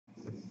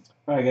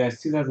Alright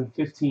guys,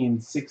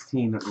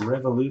 2015-16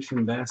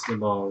 Revolution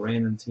Basketball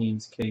Random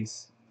Teams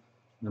case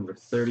number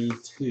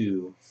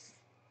 32.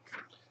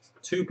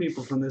 Two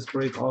people from this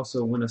break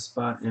also win a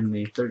spot in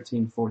the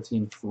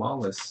 13-14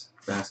 Flawless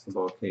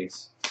Basketball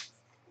case.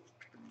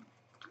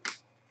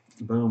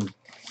 Boom.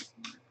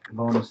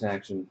 Bonus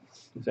action.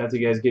 So after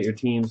you guys get your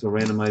teams, we'll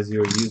randomize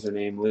your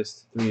username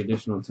list 3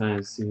 additional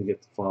times to see who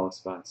gets the Flawless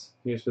spots.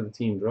 Here's for the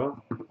team draw.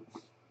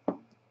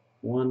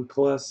 1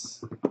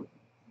 plus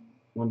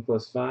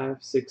 5,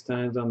 6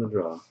 times on the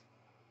draw.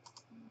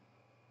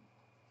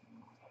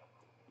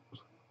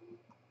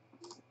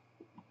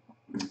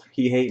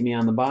 He hate me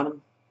on the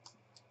bottom.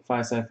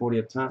 5 side 40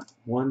 up top.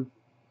 1,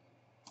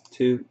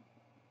 2,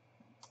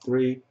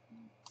 3,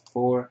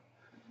 4,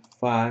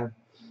 5,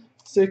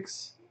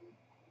 6.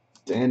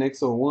 Dan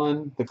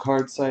XO1, the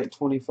card site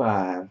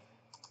 25.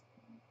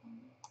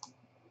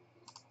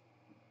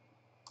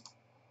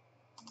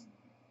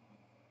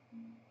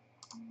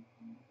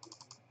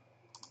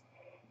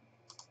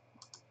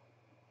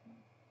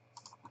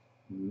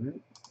 Alright.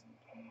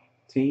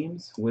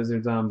 Teams,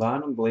 Wizards on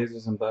bottom,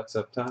 Blazers and Bucks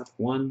up top.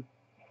 1,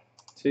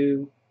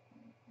 2,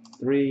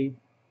 3,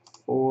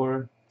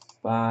 4,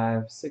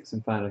 5, 6,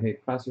 and final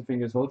hit. Cross your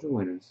fingers, hold your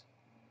winners.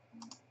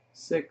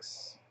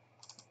 6,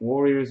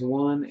 Warriors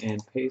 1,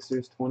 and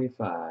Pacers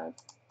 25.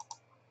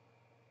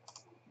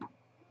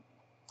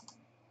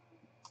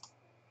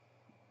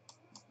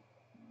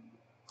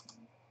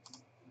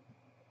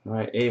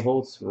 Alright, A.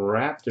 Holtz,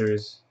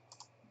 Raptors.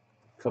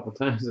 A couple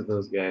times with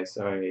those guys.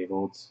 Sorry, A.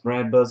 Holtz.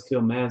 Brad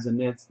Buzzkill, Mavs and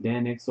Nets.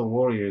 Dan Ixel,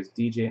 Warriors.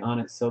 DJ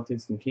Onnit,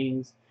 Celtics and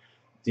Kings.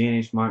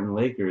 DNH Martin,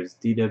 Lakers.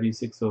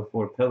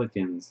 DW604,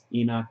 Pelicans.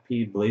 Enoch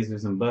P,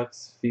 Blazers and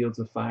Bucks. Fields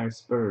of Fire,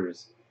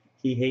 Spurs.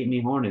 He Hate Me,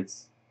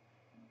 Hornets.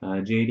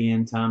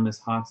 JDN Thomas,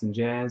 Hawks and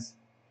Jazz.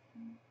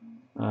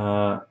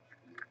 Cowlin,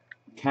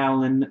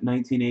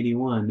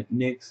 1981,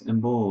 Knicks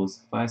and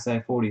Bulls. 5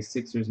 side 40,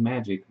 Sixers,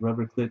 Magic.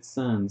 Rubber Clit,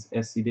 Suns.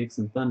 SC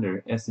Dixon,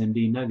 Thunder.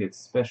 SMD, Nuggets.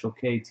 Special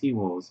K,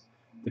 T-Wolves.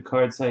 The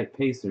card site,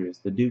 Pacers.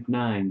 The Duke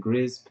 9,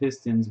 Grizz,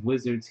 Pistons,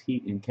 Wizards,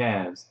 Heat, and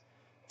Cavs.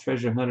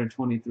 Treasure Hunter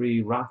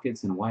 23,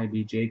 Rockets, and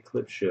YBJ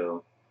Clip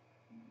Show.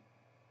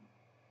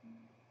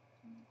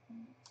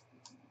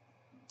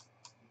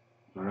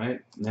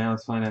 Alright, now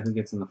let's find out who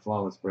gets in the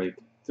flawless break.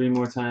 3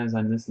 more times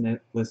on this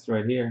list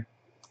right here.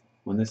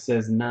 When this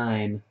says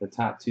 9, the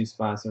top 2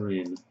 spots are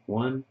in.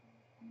 1,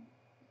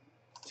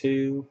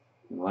 2,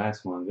 and the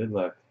last one, good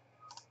luck.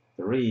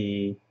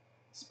 3,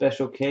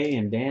 Special K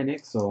and Dan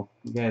Ixel.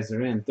 You guys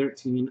are in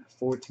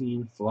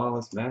 13-14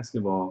 Flawless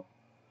Basketball.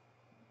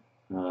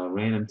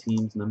 Random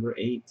Teams number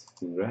 8.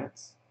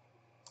 Congrats.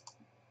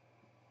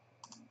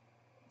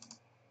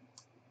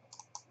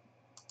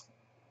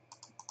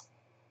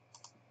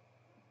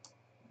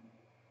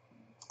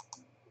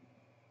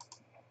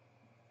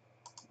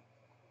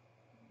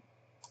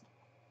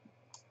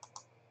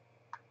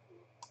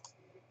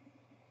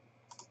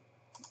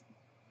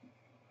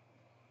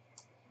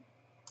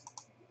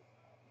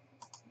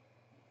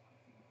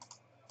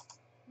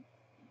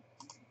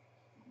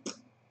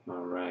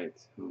 Alright,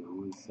 hold on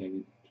 1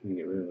 second. Trying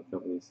to get rid of a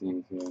couple of these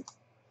things here.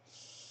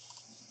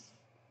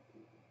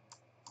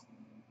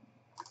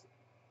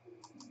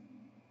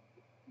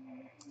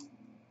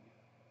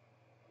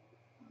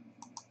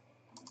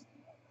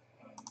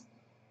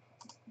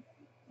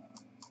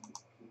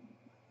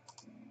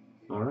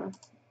 Alright.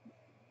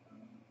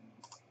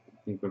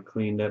 I think we're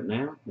cleaned up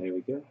now. There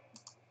we go.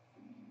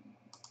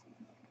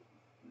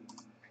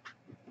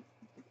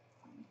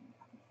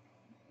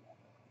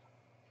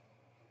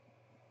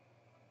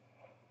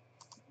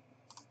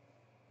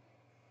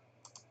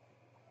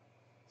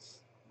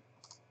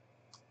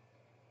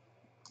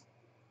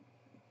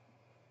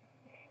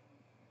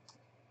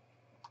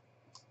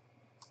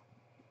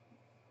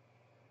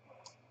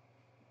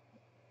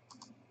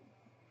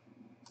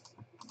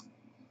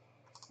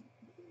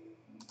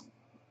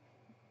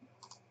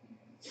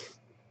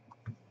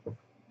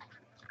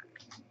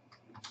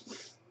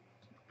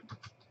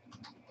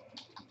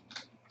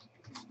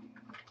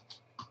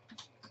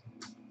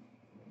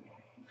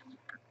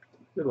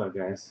 Good luck,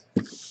 guys.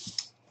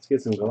 Let's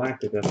get some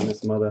Galactic up in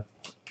this mother.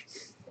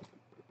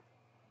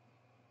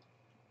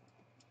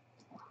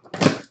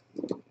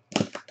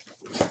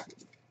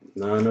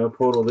 No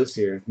Podol this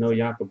year. No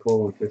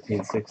Yakapolo in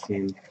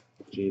 15-16.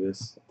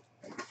 Jeebus.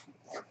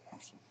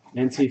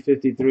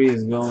 NT53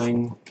 is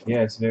going,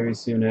 yes, very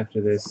soon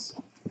after this,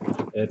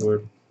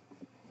 Edward.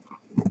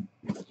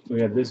 We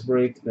got this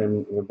break,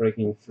 then we're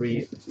breaking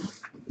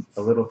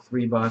a little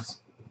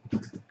 3-box,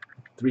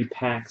 3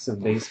 packs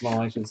of baseball,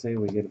 I should say.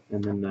 We get,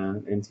 and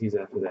then NT's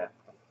after that.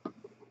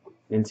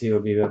 NT will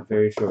be up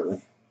very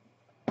shortly.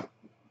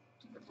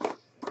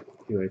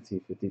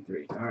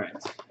 QIT53. All right.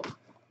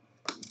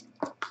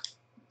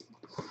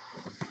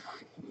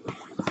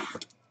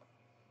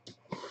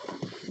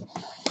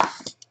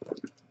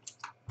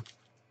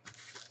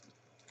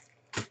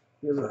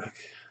 Good luck.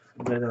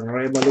 Let the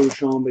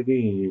revolution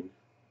begin.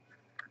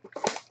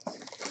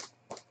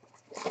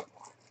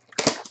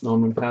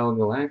 Norman Powell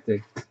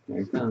Galactic. There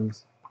it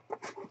comes.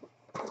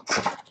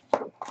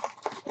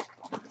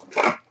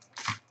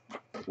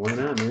 Why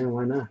not, man?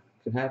 Why not?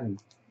 Could happen.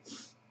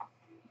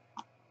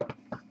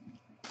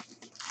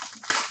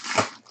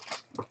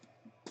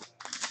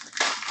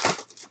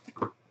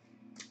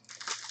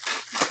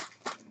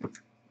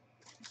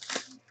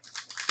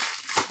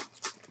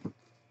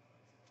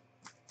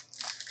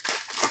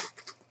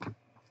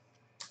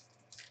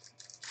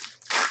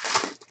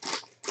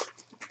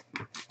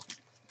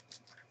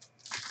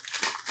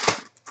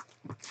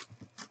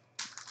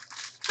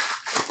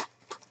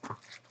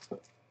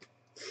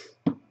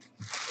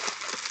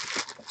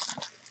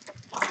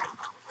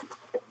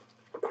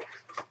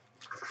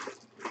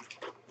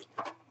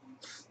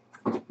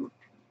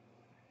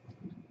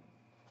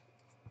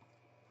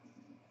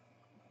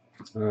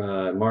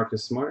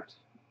 Marcus Smart.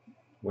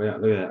 Wait,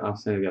 look at that. I'm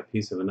saying I got a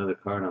piece of another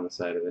card on the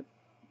side of it.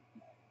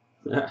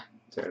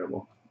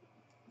 Terrible.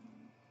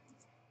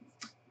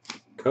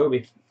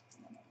 Kobe.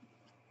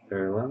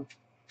 Parallel.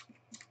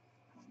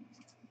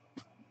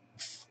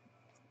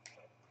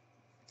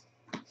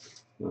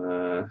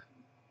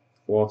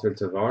 Walter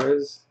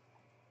Tavares.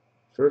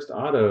 First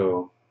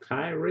auto.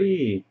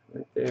 Kyrie.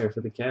 Right there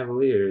for the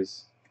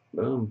Cavaliers.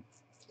 Boom.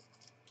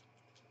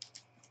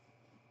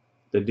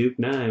 The Duke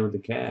 9 with the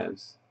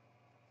Cavs.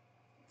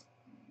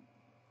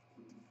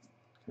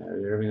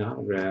 Kyrie Irving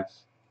autograph.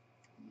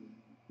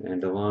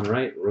 And DeLon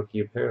Wright,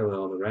 rookie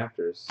parallel, the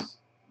Raptors.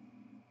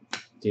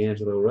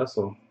 D'Angelo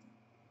Russell,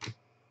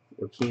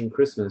 Rakeem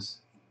Christmas.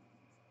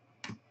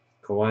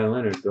 Kawhi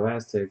Leonard, go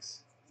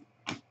Aztecs.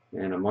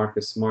 And a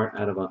Marcus Smart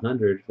out of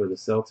 100 for the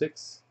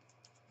Celtics.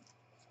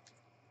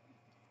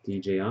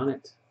 DJ on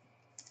it.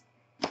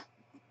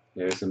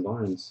 Harrison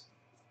Barnes.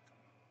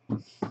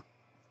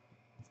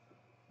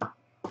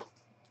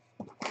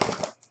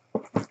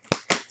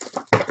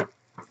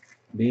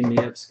 Beam me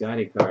up,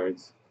 Scotty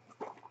cards.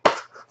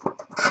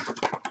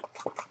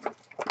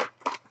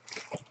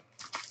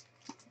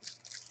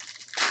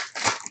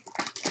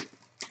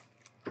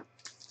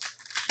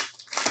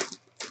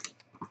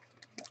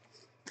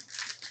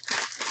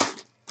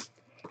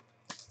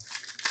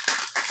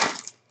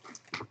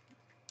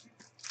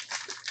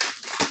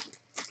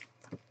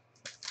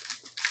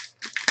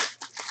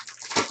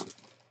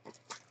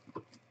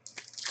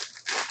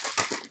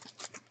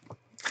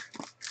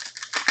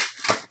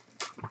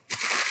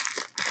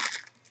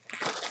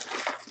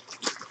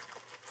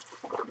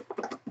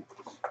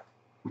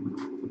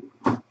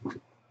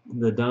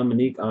 The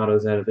Dominique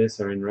autos out of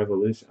this are in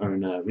Revolution or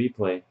in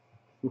replay.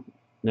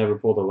 Never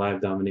pulled a live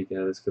Dominique out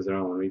of this because they're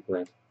all on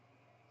replay.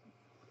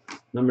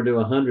 Number to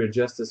 100,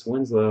 Justice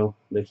Winslow,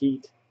 the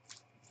Heat,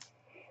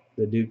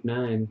 the Duke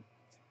 9,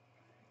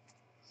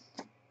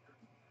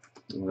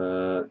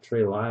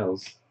 Trey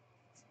Lyles,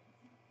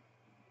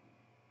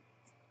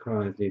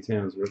 Karl Anthony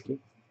Towns rookie,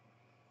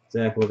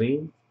 Zach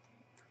LaVine,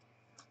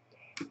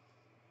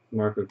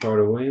 Marco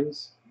Carter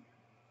Williams,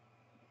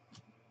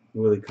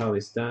 Willie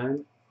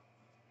Cauley-Stein,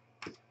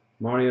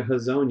 Mario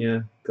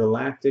Hezonja,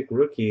 Galactic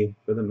rookie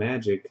for the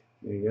Magic.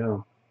 There you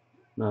go.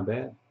 Not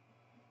bad.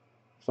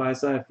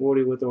 5-side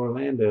 40 with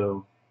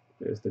Orlando.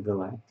 There's the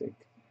Galactic.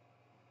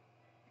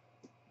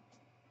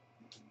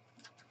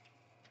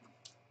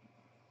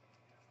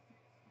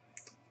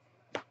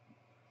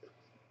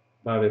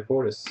 Bobby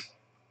Portis.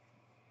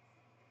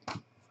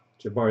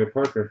 Jabari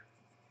Parker.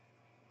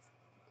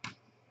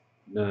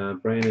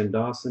 Brandon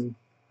Dawson.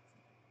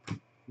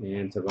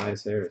 And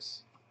Tobias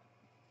Harris.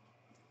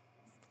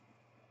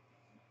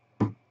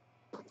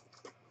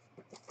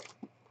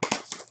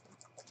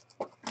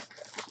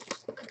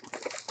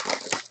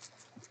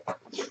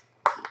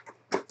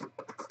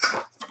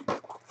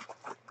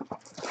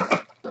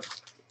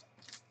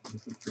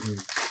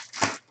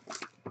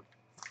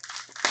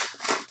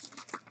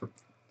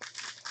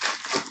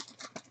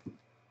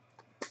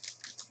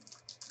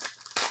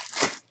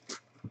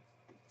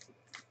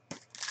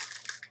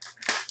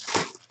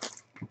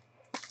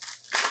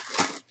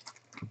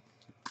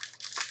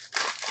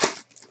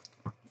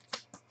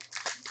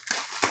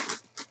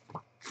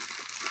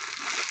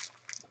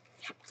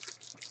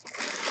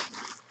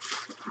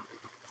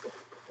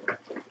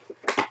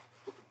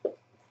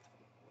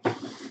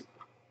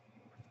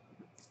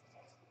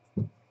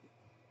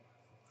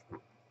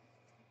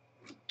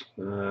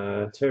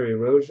 Terry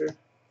Rozier,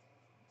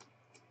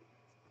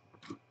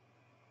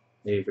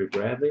 Avery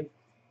Bradley,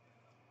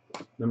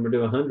 number to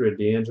 100,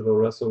 D'Angelo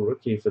Russell,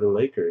 rookie for the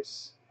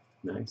Lakers.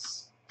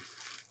 Nice.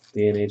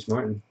 D&H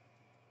Martin,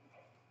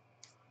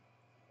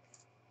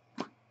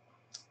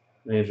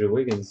 Andrew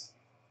Wiggins,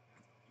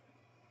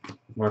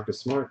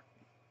 Marcus Smart,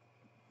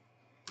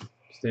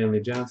 Stanley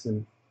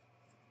Johnson,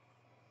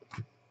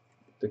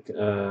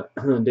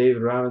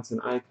 David Robinson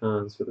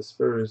icons for the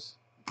Spurs,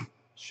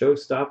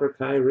 Showstopper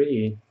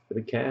Kyrie for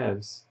the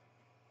Cavs.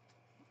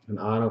 An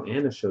auto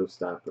and a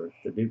showstopper.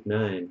 The Duke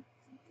 9.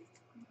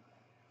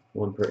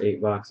 1 per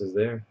 8 boxes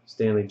there.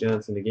 Stanley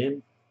Johnson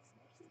again.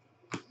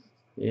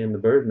 And the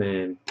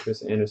Birdman,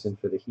 Chris Anderson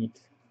for the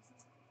Heat.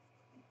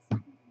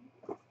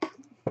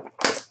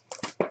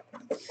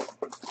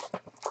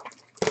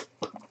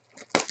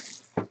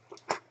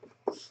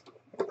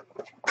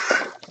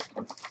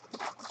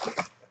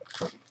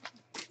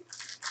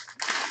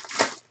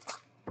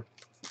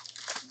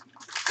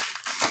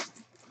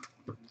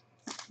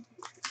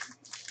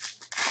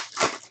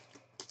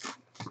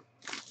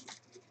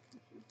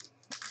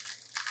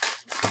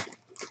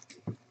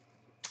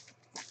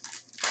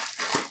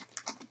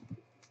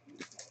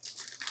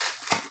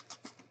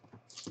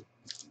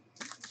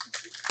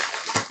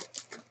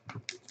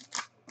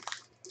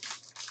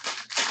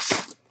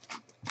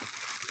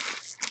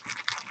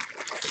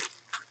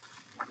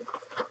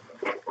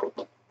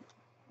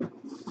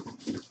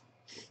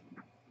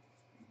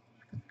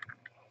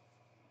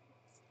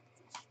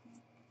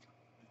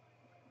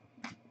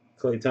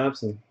 Klay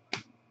Thompson.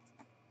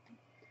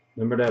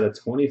 Numbered out of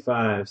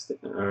 25,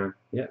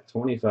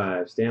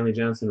 25. Stanley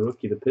Johnson,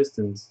 rookie, the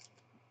Pistons.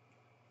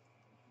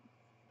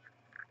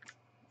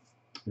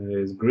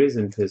 There's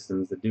Grizzin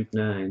Pistons, the Duke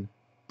 9.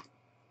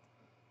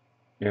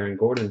 Aaron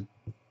Gordon.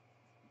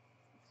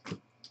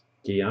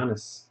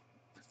 Giannis.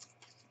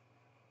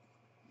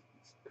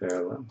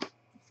 Parallel.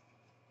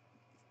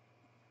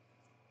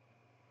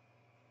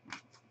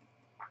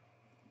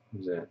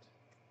 Who's that?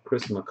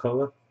 Chris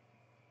McCullough.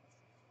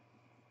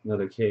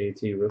 Another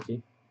KAT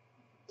rookie.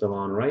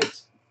 DeLon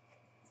Wright.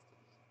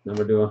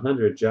 Number to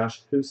 100,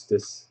 Josh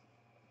Hustis.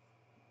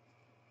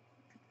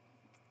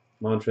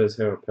 Montrezl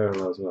Harrell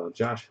parallel as well.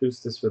 Josh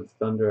Hustis for the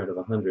Thunder out of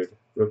 100,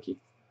 rookie.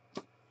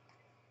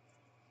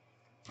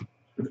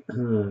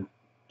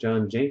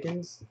 John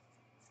Jenkins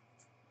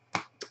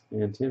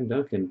and Tim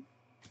Duncan.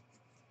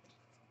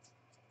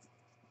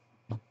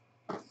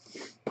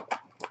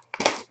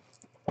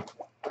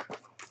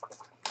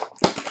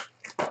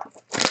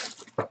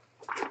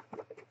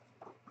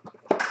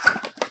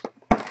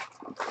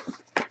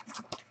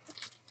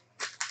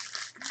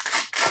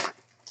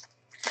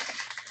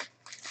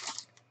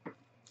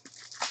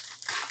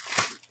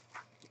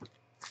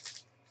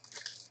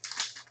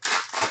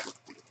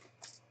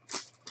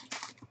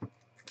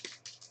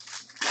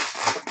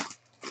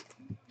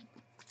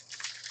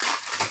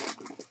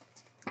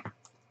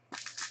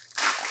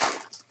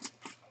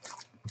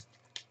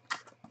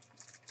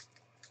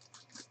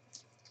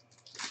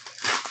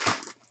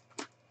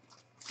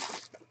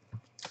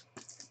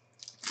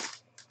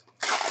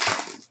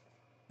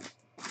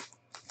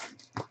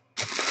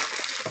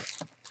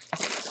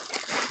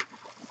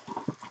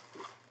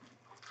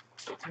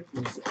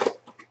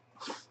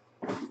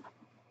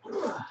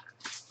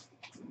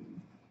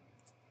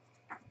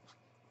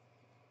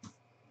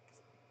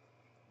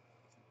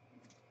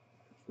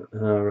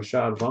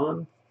 Rashad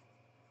Vaughn.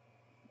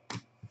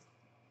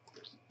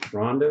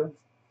 Rondo.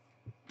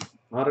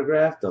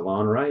 Autograph,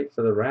 DeLon Wright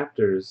for the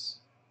Raptors.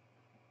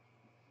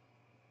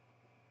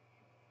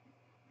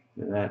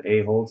 And that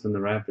A. Holtz and the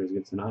Raptors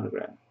gets an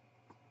autograph.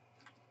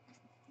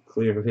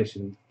 Clear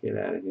vision. Get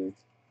out of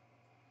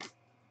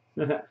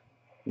here.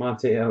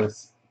 Monte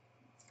Ellis.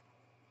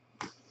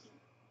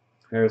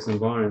 Harrison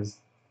Barnes.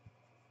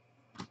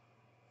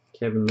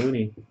 Kevin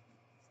Looney.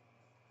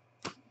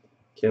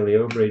 Kelly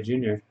Oubre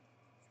Jr.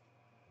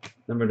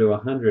 Number to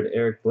 100,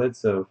 Eric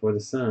Bledsoe for the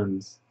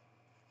Suns.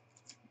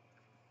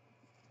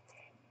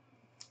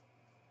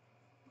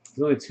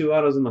 There's only 2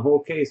 autos in the whole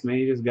case, man.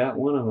 You just got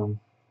one of them.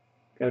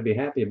 Gotta be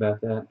happy about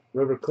that.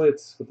 Rubber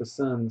Klitz with the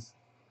Suns.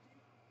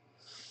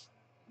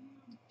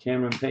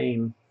 Cameron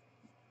Payne.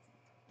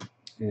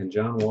 And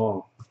John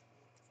Wall.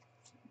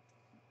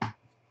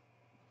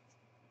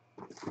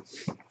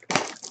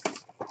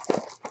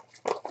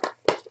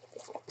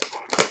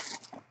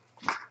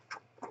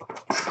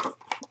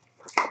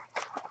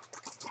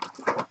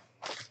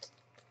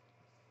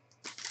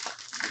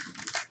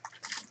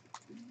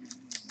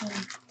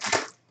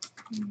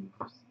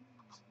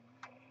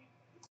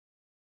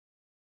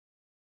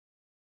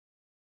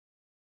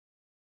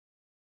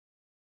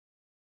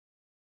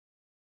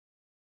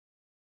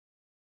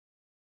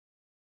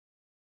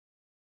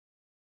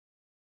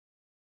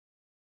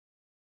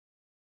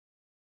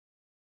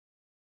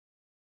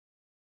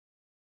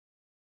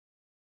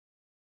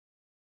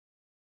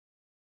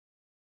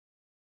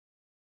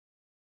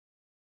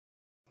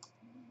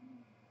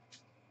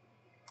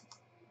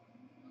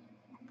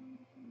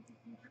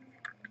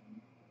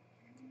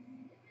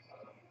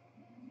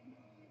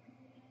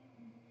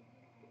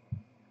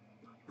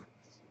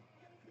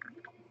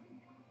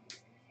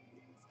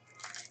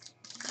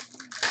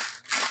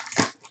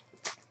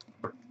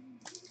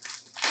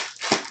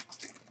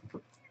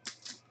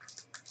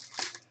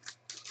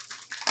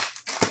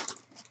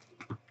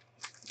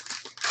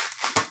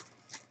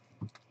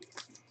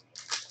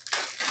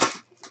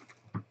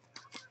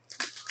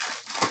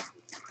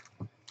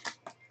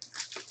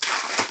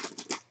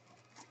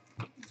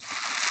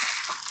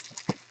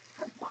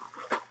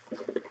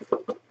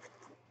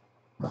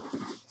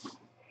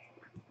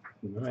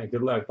 All right,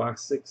 good luck.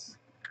 Box 6.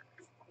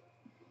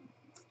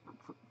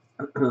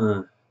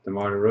 DeMar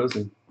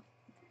DeRozan.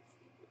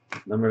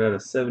 Numbered out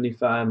of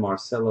 75,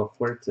 Marcelo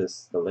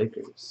Huertas, the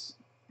Lakers.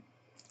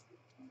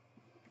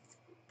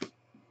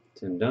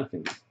 Tim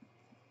Duncan.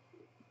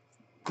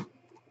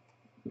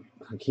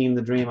 Hakeem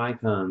the Dream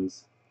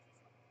Icons.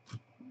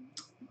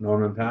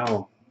 Norman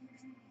Powell.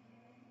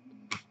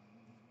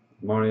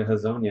 Mario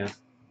Hezonja.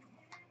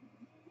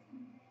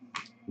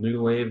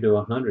 New Wave to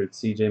 100,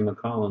 CJ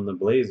McCollum, the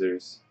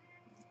Blazers.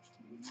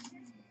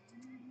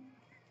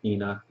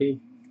 Enoch P.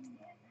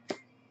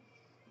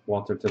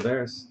 Walter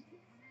Tavares.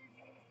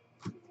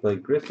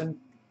 Blake Griffin.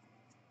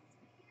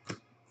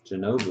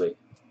 Ginobili.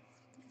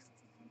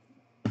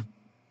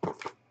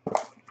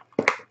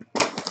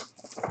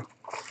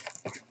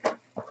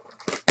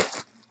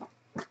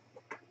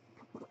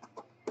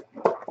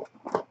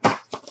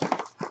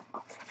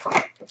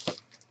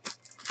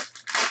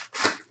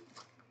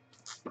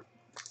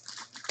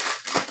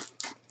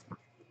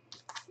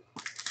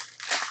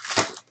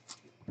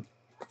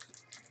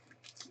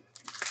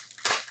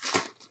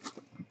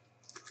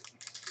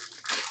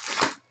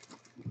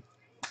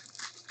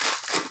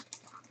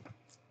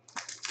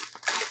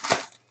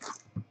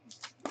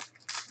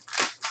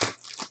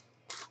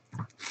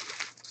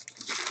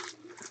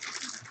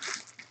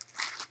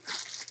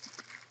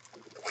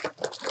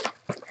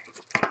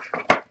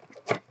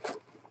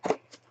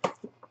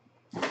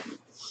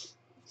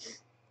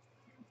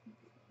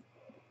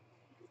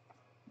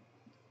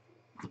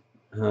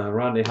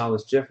 Rondé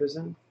Hollis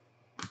Jefferson.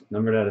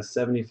 Numbered out of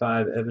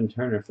 75, Evan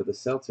Turner for the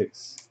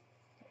Celtics.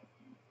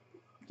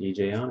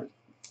 DJ on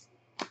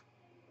it.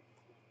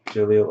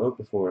 Jahlil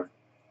Okafor.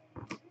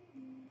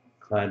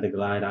 Clyde the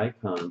Glide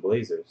Icon,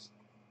 Blazers.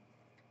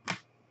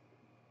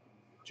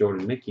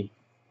 Jordan Mickey.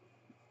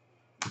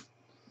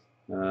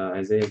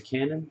 Isaiah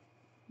Cannon.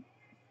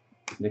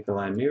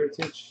 Nikolai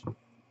Mirotic.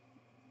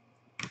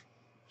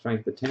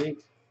 Frank the Tank.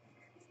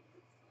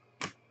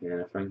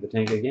 And Frank the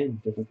Tank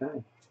again, different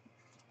guy.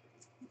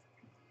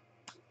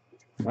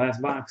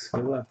 Last box,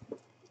 good luck.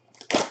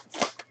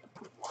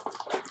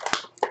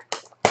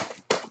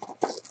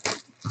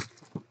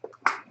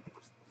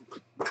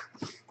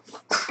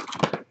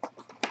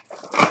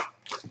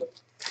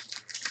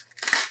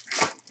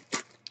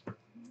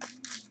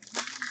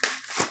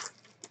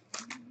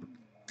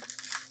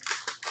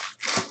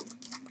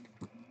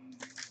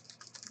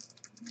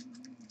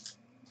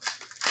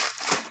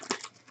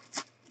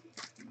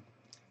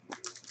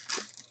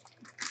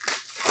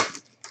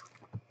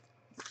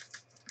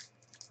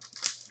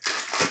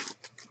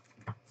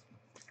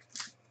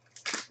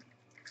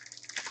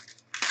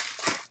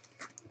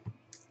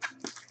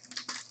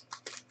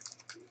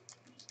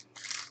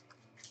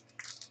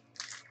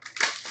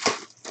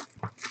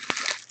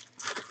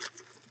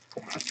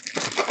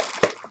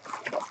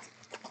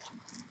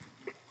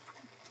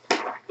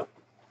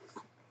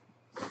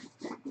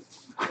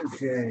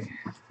 Okay.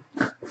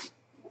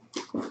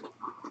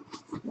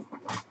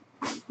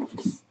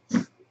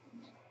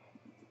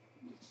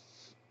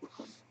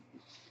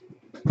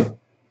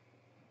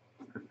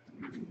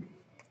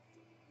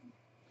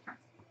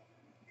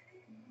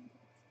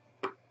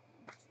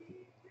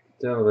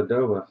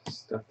 Dellavedova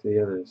stuck to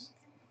the others.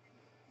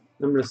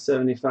 Number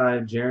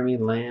 75, Jeremy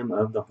Lamb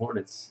of the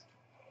Hornets.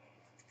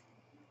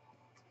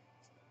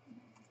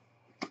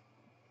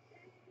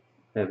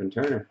 Evan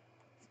Turner.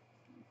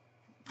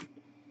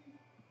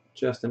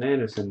 Justin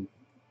Anderson.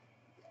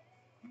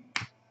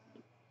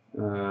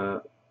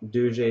 Duje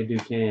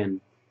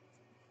Ducan.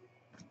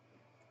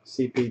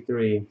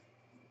 CP3.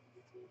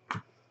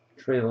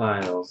 Trey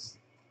Lyles.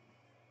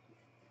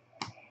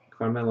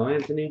 Carmelo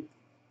Anthony.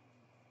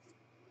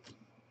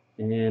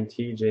 And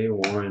TJ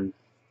Warren.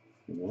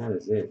 And that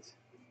is it.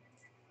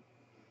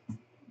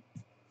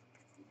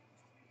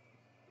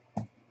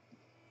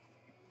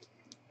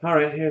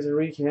 Alright, here's a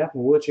recap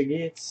of what you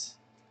get.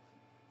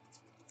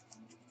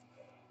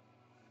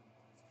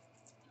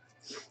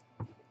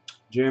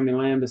 Jeremy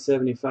Lamb to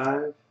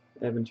 75.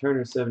 Evan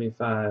Turner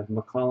 75.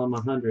 McCollum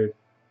 100.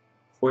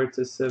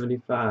 Huertas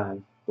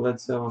 75.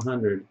 Bledsoe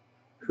 100.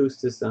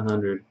 Kustis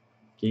 100.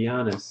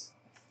 Giannis.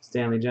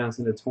 Stanley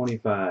Johnson to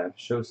 25.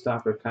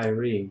 Showstopper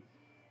Kyrie.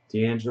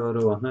 D'Angelo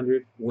to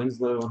 100.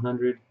 Winslow to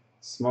 100.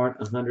 Smart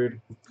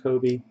 100.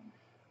 Kobe.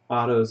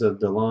 Autos of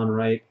DeLon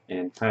Wright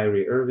and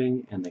Kyrie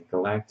Irving, and the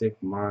Galactic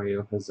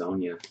Mario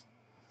Hezonja.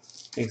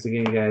 Thanks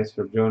again, guys,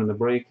 for joining the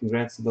break.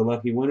 Congrats to the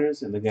lucky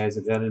winners and the guys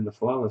that got into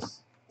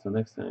Flawless. Until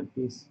next time,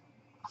 peace.